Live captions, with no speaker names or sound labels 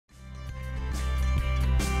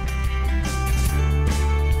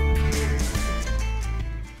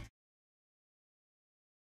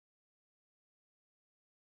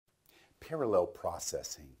parallel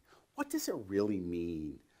processing. What does it really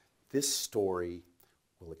mean? This story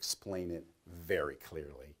will explain it very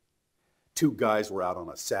clearly. Two guys were out on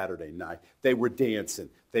a Saturday night. They were dancing,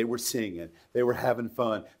 they were singing, they were having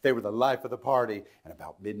fun. They were the life of the party. And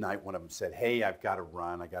about midnight, one of them said, "Hey, I've got to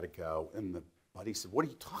run, I got to go." And the buddy said, "What are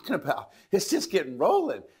you talking about? It's just getting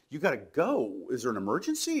rolling. You got to go. Is there an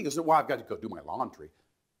emergency?" He said, "Well, I've got to go do my laundry."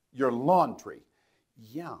 "Your laundry?"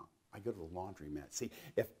 "Yeah, I go to the laundromat. See,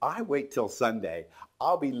 if I wait till Sunday,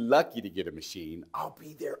 I'll be lucky to get a machine. I'll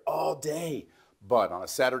be there all day. But on a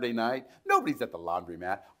Saturday night, nobody's at the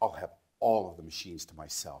laundromat. I'll have all of the machines to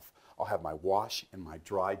myself. I'll have my wash and my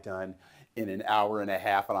dry done in an hour and a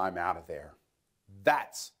half, and I'm out of there."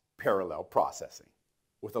 That's parallel processing.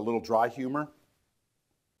 With a little dry humor,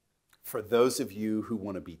 for those of you who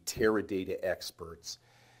want to be Teradata experts,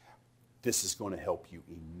 this is going to help you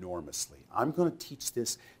enormously. I'm going to teach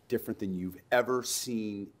this different than you've ever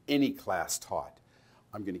seen any class taught.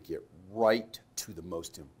 I'm going to get right to the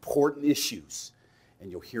most important issues,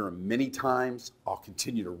 and you'll hear them many times. I'll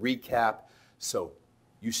continue to recap. So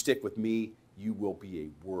you stick with me, you will be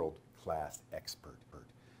a world-class expert.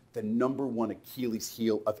 The number one Achilles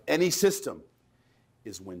heel of any system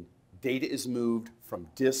is when data is moved from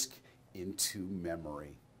disk into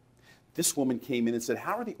memory. This woman came in and said,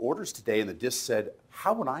 "How are the orders today?" And the disk said,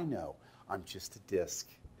 "How would I know? I'm just a disk."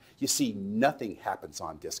 You see, nothing happens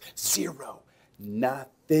on disk. Zero.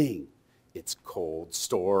 Nothing. It's cold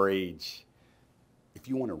storage. If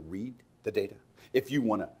you want to read the data, if you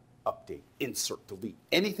want to update, insert, delete,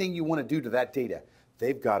 anything you want to do to that data,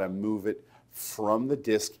 they've got to move it from the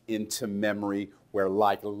disk into memory where,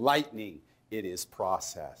 like lightning, it is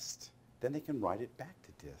processed. Then they can write it back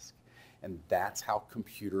to disk. And that's how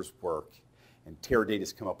computers work. And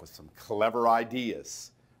Teradata's come up with some clever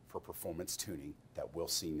ideas for performance tuning that we'll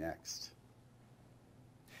see next.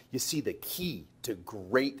 You see, the key to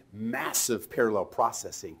great, massive parallel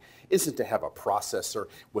processing isn't to have a processor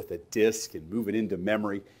with a disk and move it into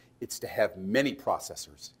memory. It's to have many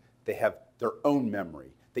processors. They have their own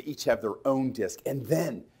memory. They each have their own disk. And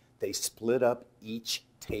then they split up each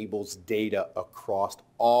table's data across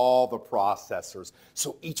all the processors.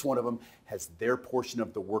 So each one of them has their portion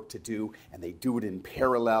of the work to do, and they do it in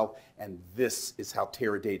parallel. And this is how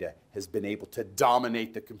Teradata has been able to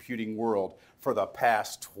dominate the computing world for the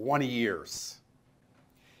past 20 years.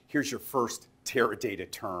 Here's your first Teradata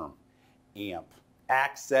term, AMP,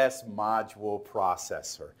 Access Module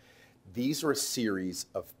Processor. These are a series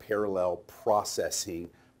of parallel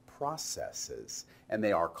processing processes, and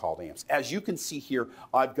they are called AMPs. As you can see here,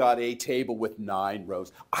 I've got a table with 9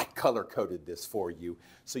 rows. I color-coded this for you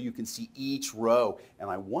so you can see each row, and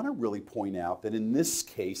I want to really point out that in this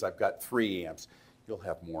case, I've got 3 AMPs. You'll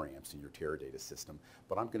have more AMPs in your Teradata system,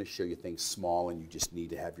 but I'm going to show you things small, and you just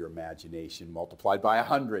need to have your imagination multiplied by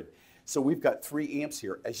 100. So we've got 3 AMPs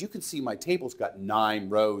here. As you can see, my table's got 9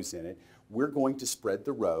 rows in it. We're going to spread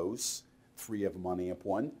the rows, 3 of them on AMP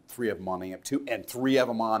 1, 3 of them on AMP 2, and 3 of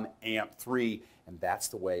them on AMP 3. And that's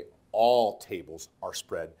the way all tables are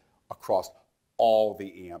spread across all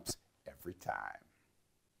the AMPs every time.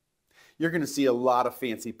 You're going to see a lot of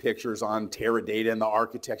fancy pictures on Teradata and the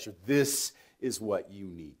architecture. This is what you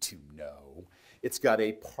need to know. It's got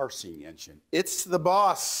a parsing engine. It's the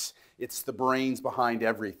boss. It's the brains behind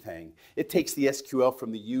everything. It takes the SQL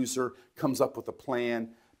from the user, comes up with a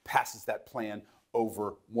plan, passes that plan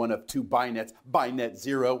over one of 2 binets, binet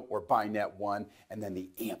 0 or binet 1, and then the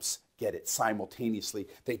AMPs get it simultaneously.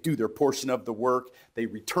 They do their portion of the work, they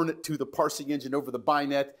return it to the parsing engine over the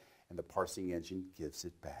binet, and the parsing engine gives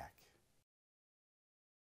it back.